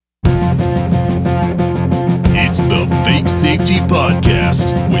Public Safety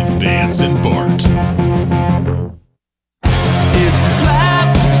Podcast with Vance and Bart. It's a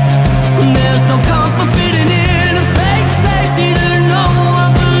trap, and there's no comfort fitting in a fake safety that no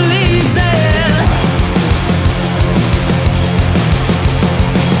one believes in.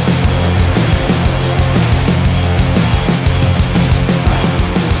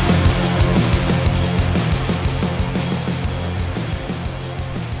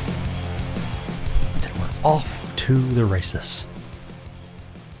 Then we're off to the races.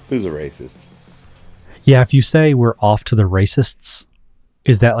 Who's a racist? Yeah, if you say we're off to the racists,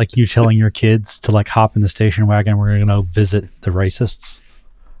 is that like you telling your kids to like hop in the station wagon and we're going to go visit the racists?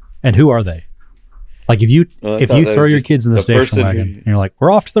 And who are they? Like if you throw your kids in the station wagon and you're like,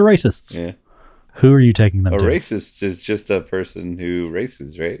 we're off to the racists. Yeah. Who are you taking them A to? racist is just a person who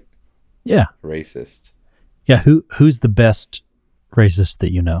races, right? Yeah. Racist. Yeah, who's the best racist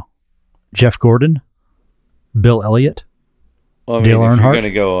that you know? Jeff Gordon? Bill Elliott? Well, I mean, Dale if Earnhardt? you're going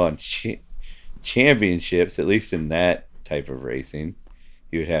to go on championships, at least in that type of racing,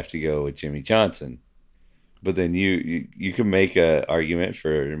 you would have to go with Jimmy Johnson. But then you can make an argument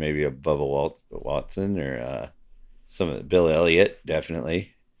for maybe a Bubba Watson or some of the Bill Elliott,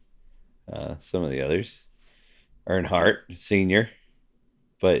 definitely. Some of the others. Earnhardt Sr.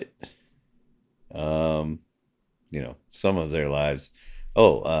 But, some of their lives.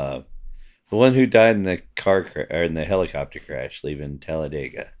 The one who died in the in the helicopter crash leaving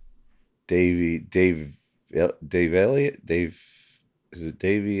Talladega. Davey Elliott? Is it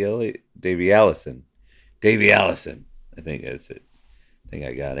Davey Elliott? Davey Allison. Davey Allison. I think that's it. I think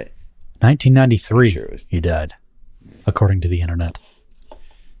I got it. 1993, Sure it was. he died, according to the internet.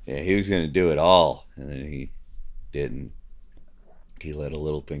 Yeah, he was going to do it all, and then he didn't. He let a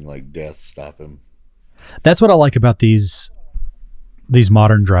little thing like death stop him. That's what I like about these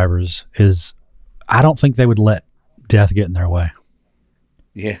modern drivers is I don't think they would let death get in their way.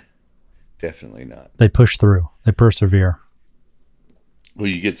 Yeah, definitely not. They push through. They persevere. Well,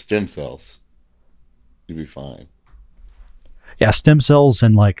 you get stem cells. You'll be fine. Yeah, stem cells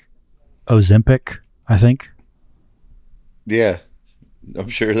and like Ozempic, I think. Yeah, I'm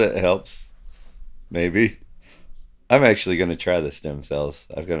sure that helps. Maybe. I'm actually going to try the stem cells.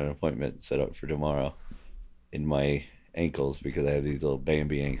 I've got an appointment set up for tomorrow in my ankles because I have these little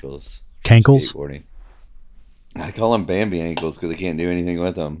Bambi ankles. Cankles? Skateboarding. I call them Bambi ankles because I can't do anything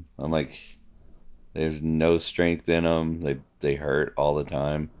with them. I'm like, there's no strength in them. They hurt all the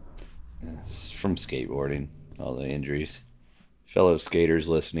time. It's from skateboarding, all the injuries. Fellow skaters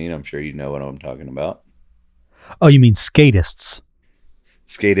listening, I'm sure you know what I'm talking about. Oh, you mean skatists?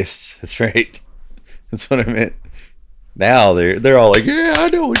 Skatists, that's right. That's what I meant. Now they're all like, yeah, I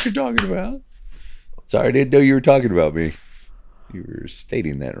know what you're talking about. Sorry, I didn't know you were talking about me. You were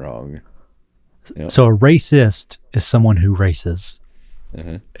stating that wrong. Yep. So a racist is someone who races.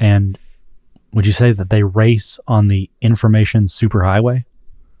 Uh-huh. And would you say that they race on the information superhighway?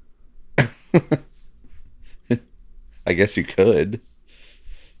 I guess you could.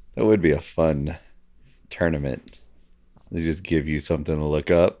 That would be a fun tournament. They just give you something to look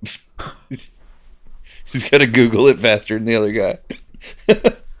up. He's got to Google it faster than the other guy.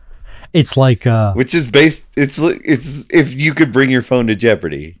 It's like which is based. It's if you could bring your phone to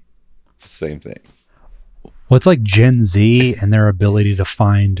Jeopardy, same thing. well, it's like Gen Z and their ability to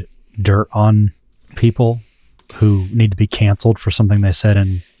find dirt on people who need to be canceled for something they said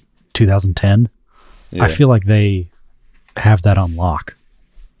in 2010. Yeah. I feel like they have that on lock.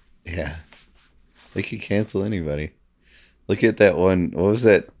 Yeah, they could cancel anybody. Look at that one. What was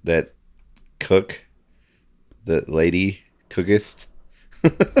that cook? The lady cookist?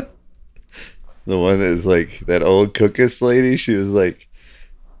 The one that was like that old cookist lady. She was like,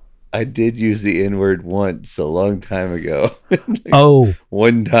 I did use the N-word once a long time ago. Oh,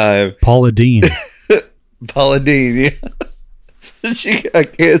 one time. Paula Dean. Paula Dean, yeah. She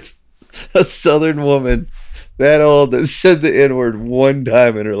got canceled. A Southern woman that old that said the N-word one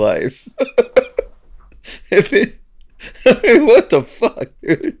time in her life. What the fuck,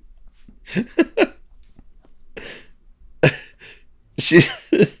 dude? She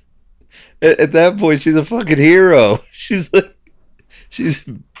at that point she's a fucking hero. She's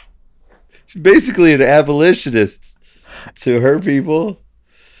basically an abolitionist to her people.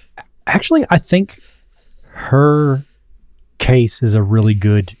 Actually, I think her case is a really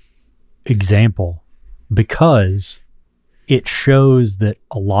good example because it shows that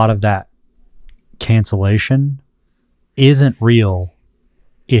a lot of that cancellation isn't real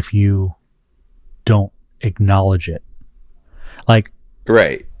if you don't acknowledge it. Like,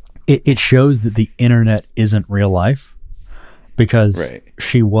 Right. It shows that the internet isn't real life because Right.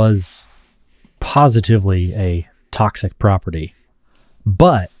 she was positively a toxic property.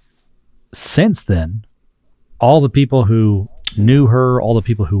 But since then, all the people who knew her, all the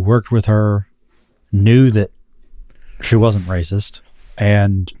people who worked with her, knew that she wasn't racist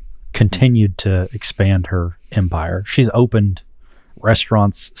and continued to expand her empire. She's opened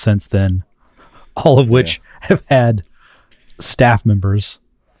restaurants since then, all of which have had staff members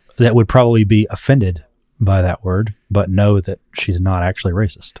that would probably be offended by that word, but know that she's not actually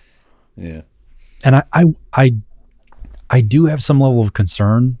racist. Yeah. And I do have some level of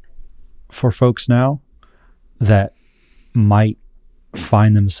concern for folks now that might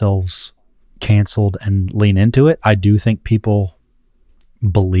find themselves canceled and lean into it. I do think people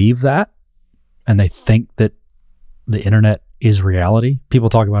believe that, and they think that the internet is reality. People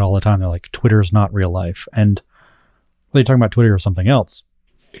talk about it all the time. They're like, Twitter is not real life. And whether you're talking about Twitter or something else,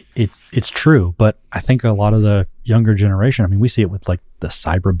 it's true. But I think a lot of the younger generation, I mean, we see it with like the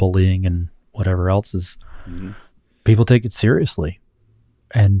cyberbullying and whatever else is, people take it seriously.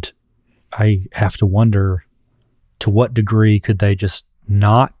 And I have to wonder, to what degree could they just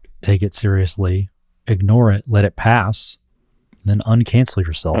not take it seriously, ignore it, let it pass, and then uncancel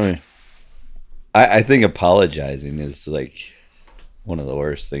yourself? I mean, I think apologizing is like one of the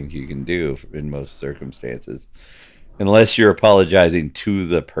worst things you can do in most circumstances. Unless you're apologizing to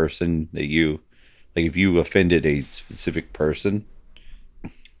the person that you, like if you offended a specific person,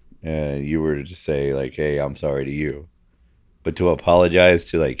 you were to say like, hey, I'm sorry to you. But to apologize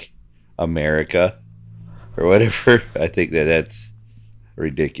to like America or whatever, I think that's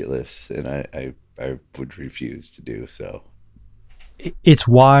ridiculous. And I would refuse to do so. It's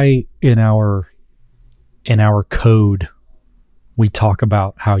why in our code, we talk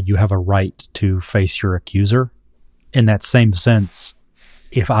about how you have a right to face your accuser. In that same sense,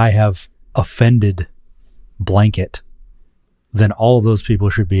 if I have offended blanket, then all of those people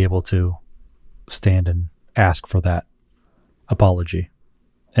should be able to stand and ask for that apology.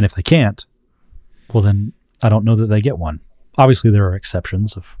 And if they can't, well, then I don't know that they get one. Obviously, there are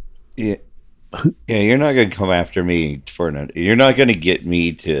exceptions of. Yeah. Yeah, you're not going to come after me you're not going to get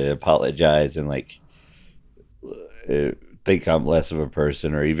me to apologize and like think I'm less of a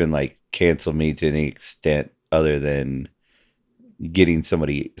person or even like cancel me to any extent other than scaring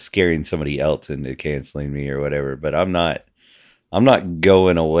somebody else into canceling me or whatever. But I'm not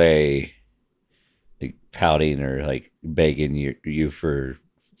going away like pouting or like begging you for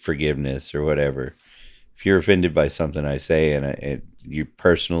forgiveness or whatever. If you're offended by something I say and you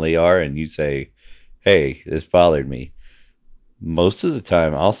personally are, and you say, hey, this bothered me, most of the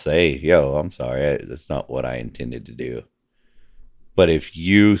time I'll say, yo, I'm sorry. That's not what I intended to do. But if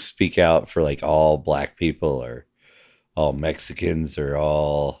you speak out for like all black people or all Mexicans or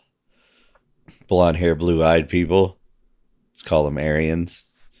all blonde hair, blue eyed people, let's call them Aryans,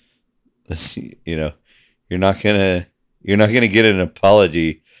 you know, you're not gonna get an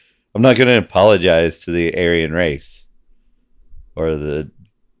apology. I'm not gonna apologize to the Aryan race or the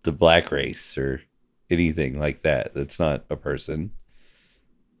black race or anything like that. That's not a person.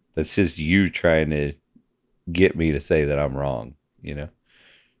 That's just you trying to get me to say that I'm wrong, you know?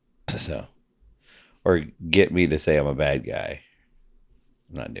 So, or get me to say I'm a bad guy.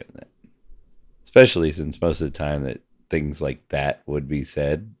 I'm not doing that. Especially since most of the time that things like that would be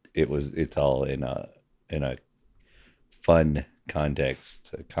said, it's all in a fun context,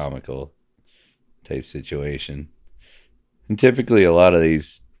 a comical type situation. And typically a lot of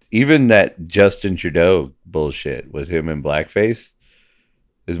these, even that Justin Trudeau bullshit with him in blackface,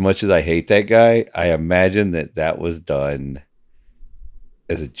 as much as I hate that guy, I imagine that was done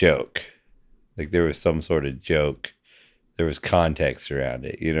as a joke. Like there was some sort of joke. There was context around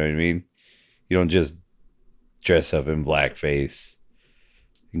it. You know what I mean? You don't just dress up in blackface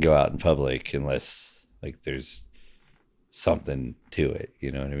and go out in public unless like there's something to it.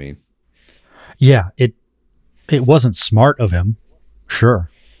 You know what I mean? Yeah, it wasn't smart of him, sure.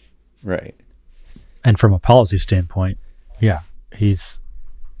 Right. And from a policy standpoint, yeah, he's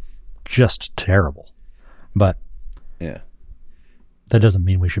just terrible. But yeah, that doesn't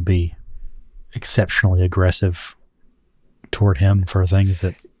mean we should be exceptionally aggressive toward him for things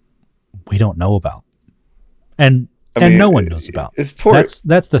that we don't know about. And no one knows about. It's poor. That's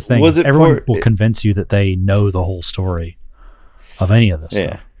the thing. Everyone will convince you that they know the whole story of any of this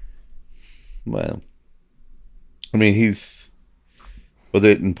stuff. Well, I mean, was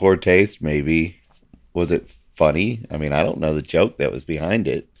it in poor taste? Maybe. Was it funny? I mean, I don't know the joke that was behind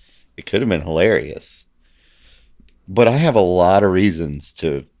it. It could have been hilarious. But I have a lot of reasons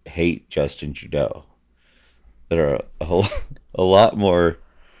to hate Justin Trudeau that are a lot more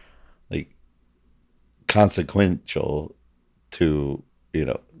like consequential to, you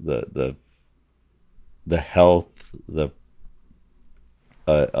know, the health the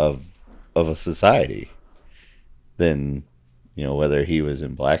of a society than, you know, whether he was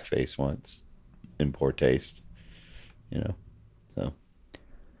in blackface once in poor taste, you know. So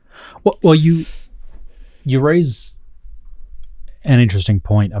Well, you raise an interesting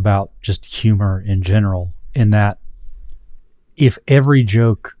point about just humor in general, in that if every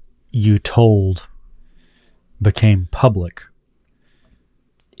joke you told became public,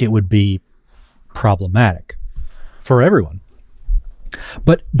 it would be problematic for everyone.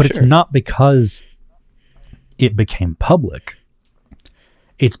 But it's Sure. not because it became public.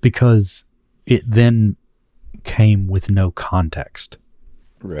 It's because it then came with no context.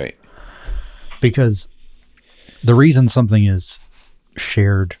 right. Because the reason something is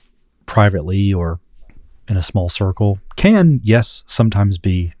shared privately or in a small circle can, yes, sometimes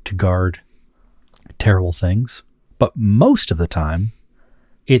be to guard terrible things, but most of the time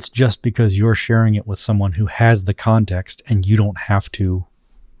it's just because you're sharing it with someone who has the context and you don't have to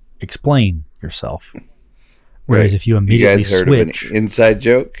explain yourself. Whereas Right. if you You immediately guys heard switch, of an inside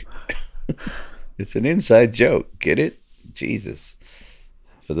joke? It's an inside joke. Get it? Jesus.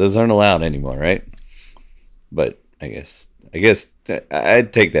 But those aren't allowed anymore, right? But I guess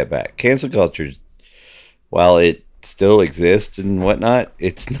I'd take that back. Cancel culture, while it still exists and whatnot,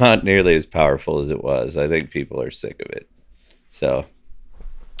 it's not nearly as powerful as it was. I think people are sick of it. So,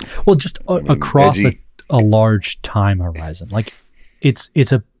 well, just across edgy. a large time horizon, like it's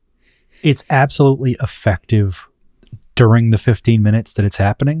absolutely effective during the 15 minutes that it's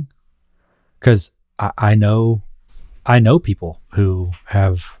happening. Because I know people who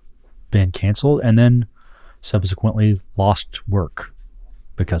have been canceled and then subsequently lost work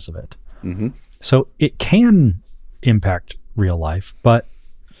because of it. Mm-hmm. So it can impact real life, but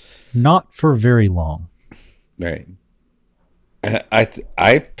not for very long. Right.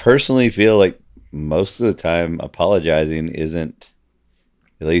 I personally feel like most of the time apologizing isn't,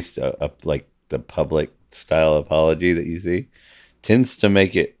 at least like the public style apology that you see, tends to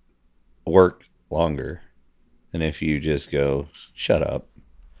make it work longer than if you just go shut up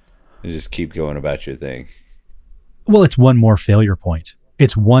and just keep going about your thing. Well, it's one more failure point.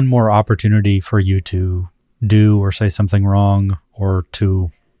 It's one more opportunity for you to do or say something wrong, or to,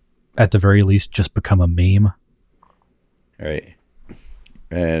 at the very least, just become a meme. Right.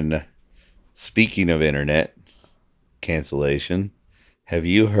 And speaking of internet cancellation, have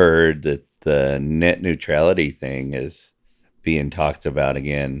you heard that the net neutrality thing is being talked about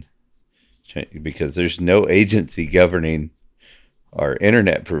again? Because there's no agency governing our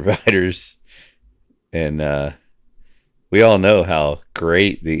internet providers. And we all know how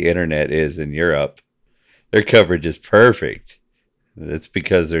great the internet is in Europe. Their coverage is perfect. It's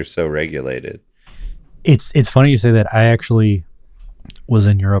because they're so regulated. It's funny you say that. I actually was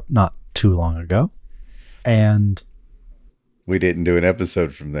in Europe not too long ago, and We didn't do an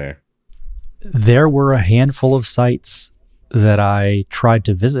episode from there. there were a handful of sites that I tried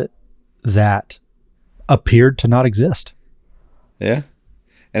to visit that appeared to not exist. Yeah.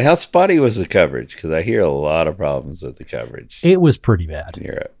 And how spotty was the coverage? Because I hear a lot of problems with the coverage It was pretty bad. in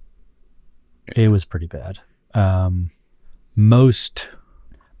Europe. It was pretty bad. Most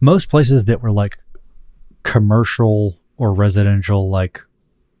places that were like commercial or residential, like,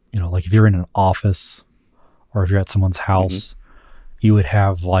 you know, like if you're in an office or if you're at someone's house, you would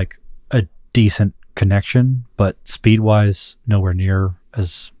have like a decent connection, but speed wise, nowhere near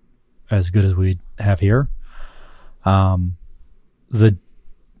as good as we have here. The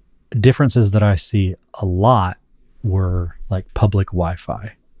differences that I see a lot were like public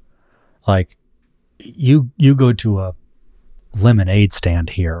Wi-Fi. Like you go to a lemonade stand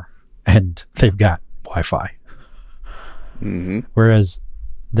here and they've got Wi-Fi. Mm-hmm. Whereas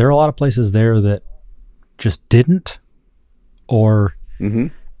there are a lot of places there that just didn't, or Mm-hmm.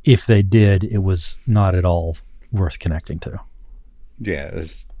 if they did, it was not at all worth connecting to. Yeah, it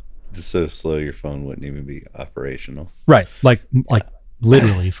was just so slow your phone wouldn't even be operational. Right. Like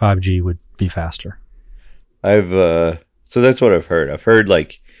literally 5G would be faster. So that's what I've heard. I've heard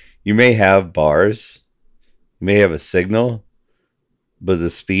like you may have bars, you may have a signal, but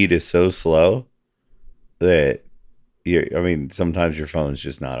the speed is so slow that sometimes your phone's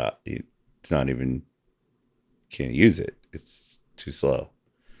just not up. It's not even, can't use it. It's too slow.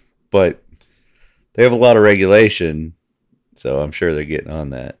 But they have a lot of regulation, so I'm sure they're getting on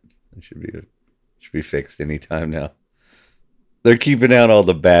that. It should be fixed anytime now. They're keeping out all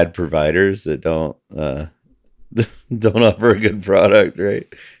the bad providers that don't don't offer a good product,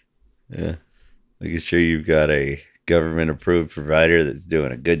 right? Yeah, making sure you've got a government-approved provider that's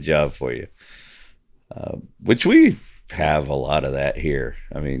doing a good job for you, which we have a lot of that here.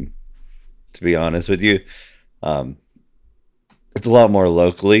 I mean, to be honest with you, It's a lot more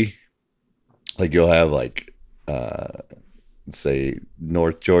locally. Like you'll have like, say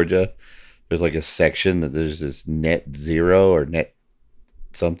North Georgia. There's like a section that there's this net zero or net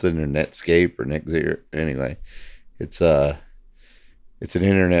something or Netscape or net zero. Anyway, it's an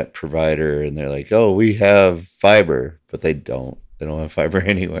internet provider, and they're like, oh, we have fiber, but they don't. They don't have fiber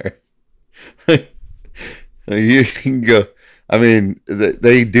anywhere. You can go. I mean,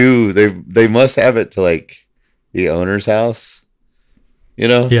 they do. They must have it to like the owner's house, you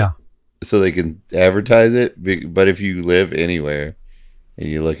know? Yeah. So they can advertise it. But if you live anywhere and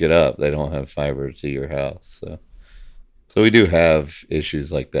you look it up, they don't have fiber to your house. So we do have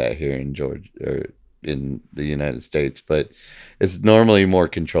issues like that here in Georgia or in the United States, but it's normally more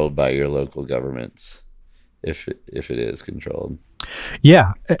controlled by your local governments if it is controlled.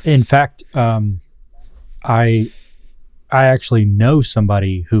 Yeah. In fact, I actually know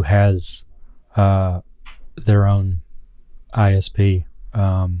somebody who has their own ISP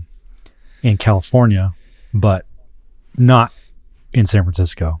in California, but not in San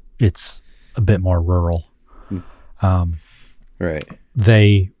Francisco. It's a bit more rural. Right.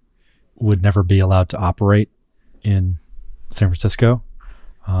 They would never be allowed to operate in San Francisco,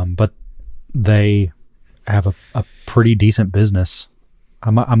 but they have a pretty decent business.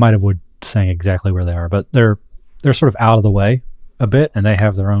 I might avoid saying exactly where they are, but they're sort of out of the way a bit, and they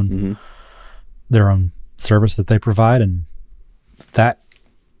have their own service that they provide, and that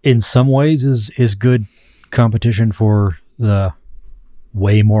in some ways is good competition for the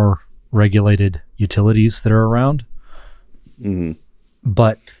way more regulated utilities that are around. Mm-hmm.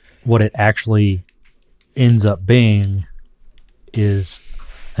 But what it actually ends up being is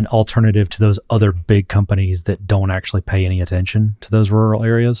an alternative to those other big companies that don't actually pay any attention to those rural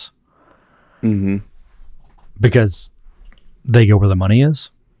areas. Mm-hmm. Because they go where the money is.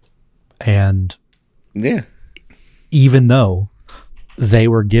 And yeah, even though they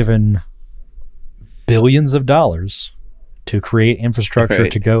were given billions of dollars to create infrastructure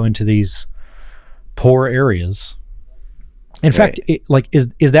to go into these poor areas. In fact,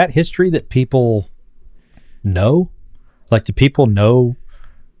 is that history that people know? Like, do people know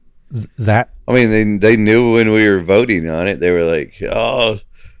that? I mean, they knew when we were voting on it. They were like, oh,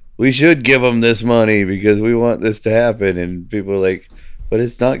 we should give them this money because we want this to happen. And people were like, but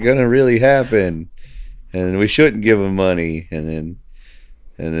it's not going to really happen. And we shouldn't give them money. And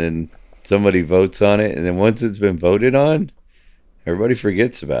then somebody votes on it. And then once it's been voted on, everybody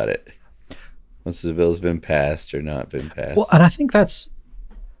forgets about it. Once the bill's been passed or not been passed. Well, and I think it's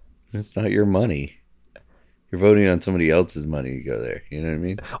not your money. You're voting on somebody else's money to go there. You know what I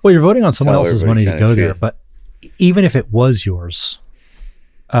mean? Well, you're voting on someone else's money to go there. But even if it was yours,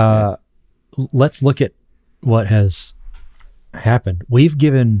 let's look at what has happened. We've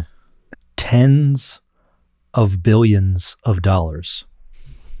given tens of billions of dollars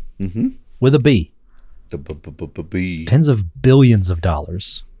with a B. The B. Tens of billions of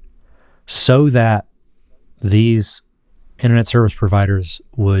dollars so that these internet service providers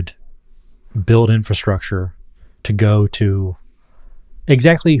would build infrastructure to go to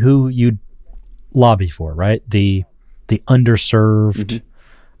exactly who you'd lobby for, right? The underserved,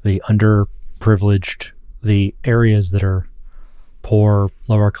 the underprivileged, the areas that are poor,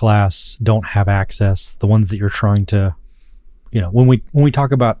 lower class, don't have access, the ones that you're trying to, when we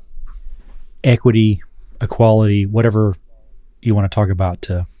talk about equity, equality, whatever you want to talk about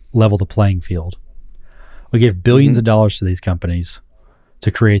to level the playing field. We give billions of dollars to these companies to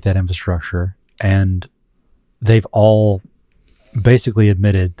create that infrastructure, and they've all basically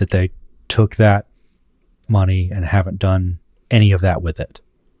admitted that they took that money and haven't done any of that with it.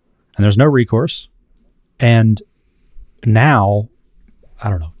 And there's no recourse. And now, I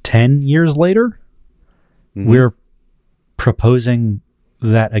don't know, 10 years later, we're proposing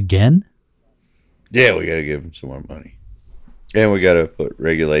that again. Yeah, we got to give them some more money. And we got to put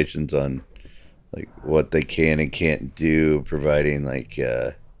regulations on like what they can and can't do, providing like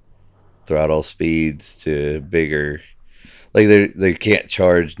throttle speeds to bigger. Like they can't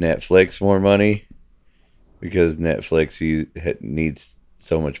charge Netflix more money because Netflix needs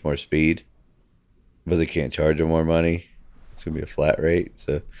so much more speed, but they can't charge them more money. It's gonna be a flat rate.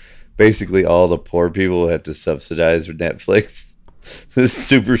 So basically, all the poor people have to subsidize with Netflix the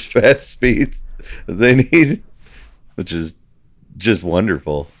super fast speeds that they need, which is just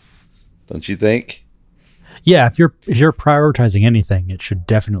wonderful, don't you think? Yeah, if you're prioritizing anything, it should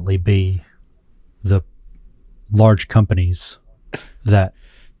definitely be the large companies that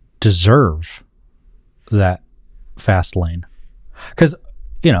deserve that fast lane. Because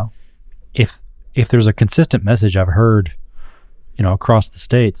if there's a consistent message I've heard, across the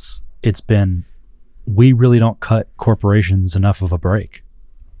states, it's been we really don't cut corporations enough of a break.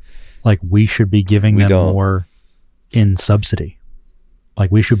 Like, we should be giving them more in subsidy.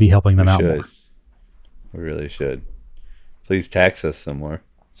 Like, we should be helping them out more. We really should. Please tax us some more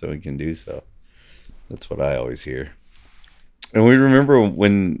so we can do so. That's what I always hear. And we remember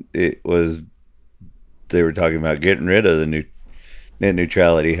when they were talking about getting rid of the net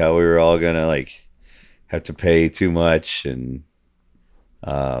neutrality, how we were all gonna like have to pay too much, and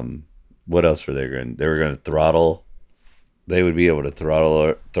what else were they going? They were going to throttle. They would be able to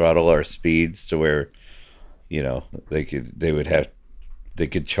throttle our speeds to where, you know, they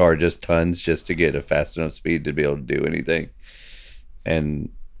could charge us tons just to get a fast enough speed to be able to do anything. And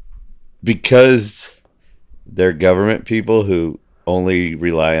because they're government people who only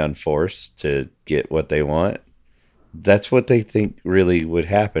rely on force to get what they want, that's what they think really would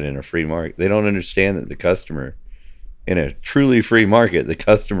happen in a free market. They don't understand that the customer, in a truly free market, the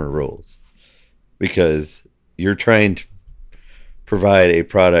customer rules, because you're trying to provide a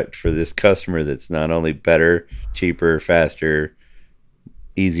product for this customer that's not only better, cheaper, faster,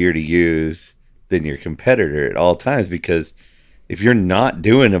 easier to use than your competitor at all times. Because if you're not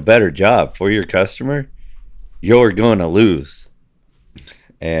doing a better job for your customer, you're going to lose.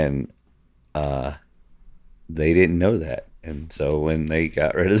 And they didn't know that. And so when they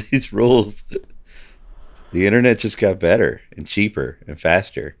got rid of these rules, the internet just got better and cheaper and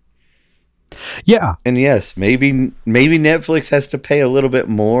faster. Yeah. And yes, maybe Netflix has to pay a little bit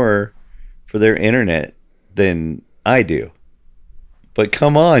more for their internet than I do. But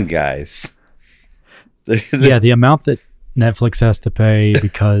come on, guys. Yeah, the amount that Netflix has to pay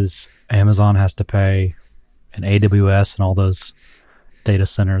because Amazon has to pay, and AWS and all those data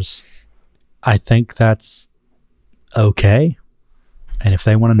centers, I think that's okay. And if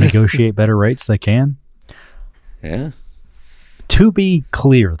they want to negotiate better rates, they can. Yeah. To be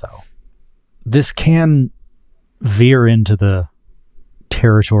clear, though, this can veer into the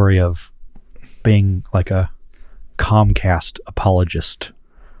territory of being like a Comcast apologist,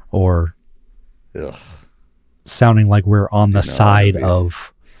 or Ugh. sounding like we're on the side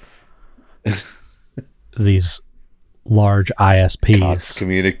of these large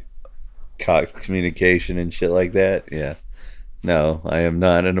ISPs. Cox Communication and shit like that. Yeah. No, I am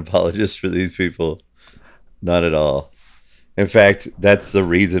not an apologist for these people. Not at all. In fact, that's the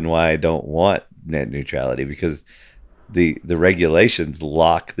reason why I don't want net neutrality, because the regulations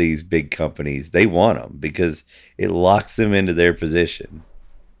lock these big companies. They want them because it locks them into their position,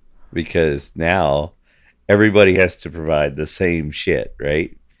 because now everybody has to provide the same shit,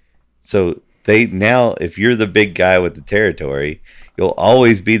 right? So now if you're the big guy with the territory, you'll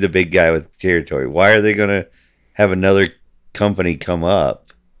always be the big guy with the territory. Why are they going to have another company come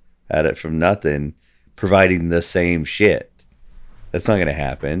up at it from nothing providing the same shit? That's not going to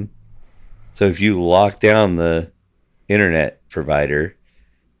happen. So if you lock down the internet provider,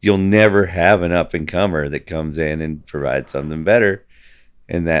 you'll never have an up-and-comer that comes in and provides something better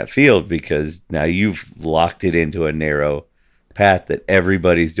in that field, because now you've locked it into a narrow path that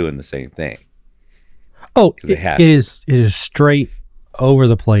everybody's doing the same thing. Oh, it is straight over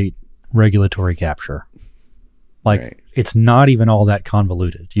the plate regulatory capture. Like, right. It's not even all that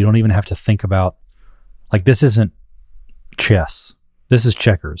convoluted. You don't even have to think about, like, this isn't chess. This is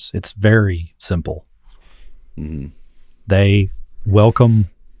checkers. It's very simple. Mm-hmm. They welcome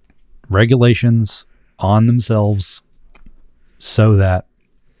regulations on themselves so that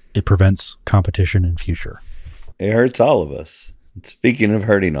it prevents competition in future. It hurts all of us. Speaking of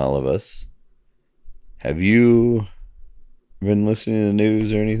hurting all of us, have you been listening to the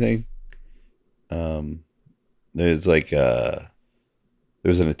news or anything? There's there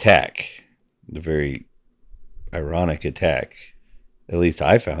was an attack, a very ironic attack. At least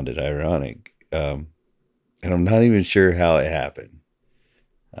I found it ironic. And I'm not even sure how it happened.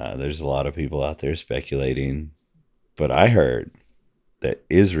 There's a lot of people out there speculating, but I heard that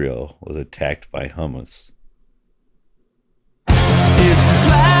Israel was attacked by Hamas. It's a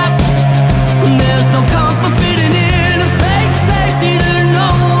trap. There's no comfort fitting in a fake safety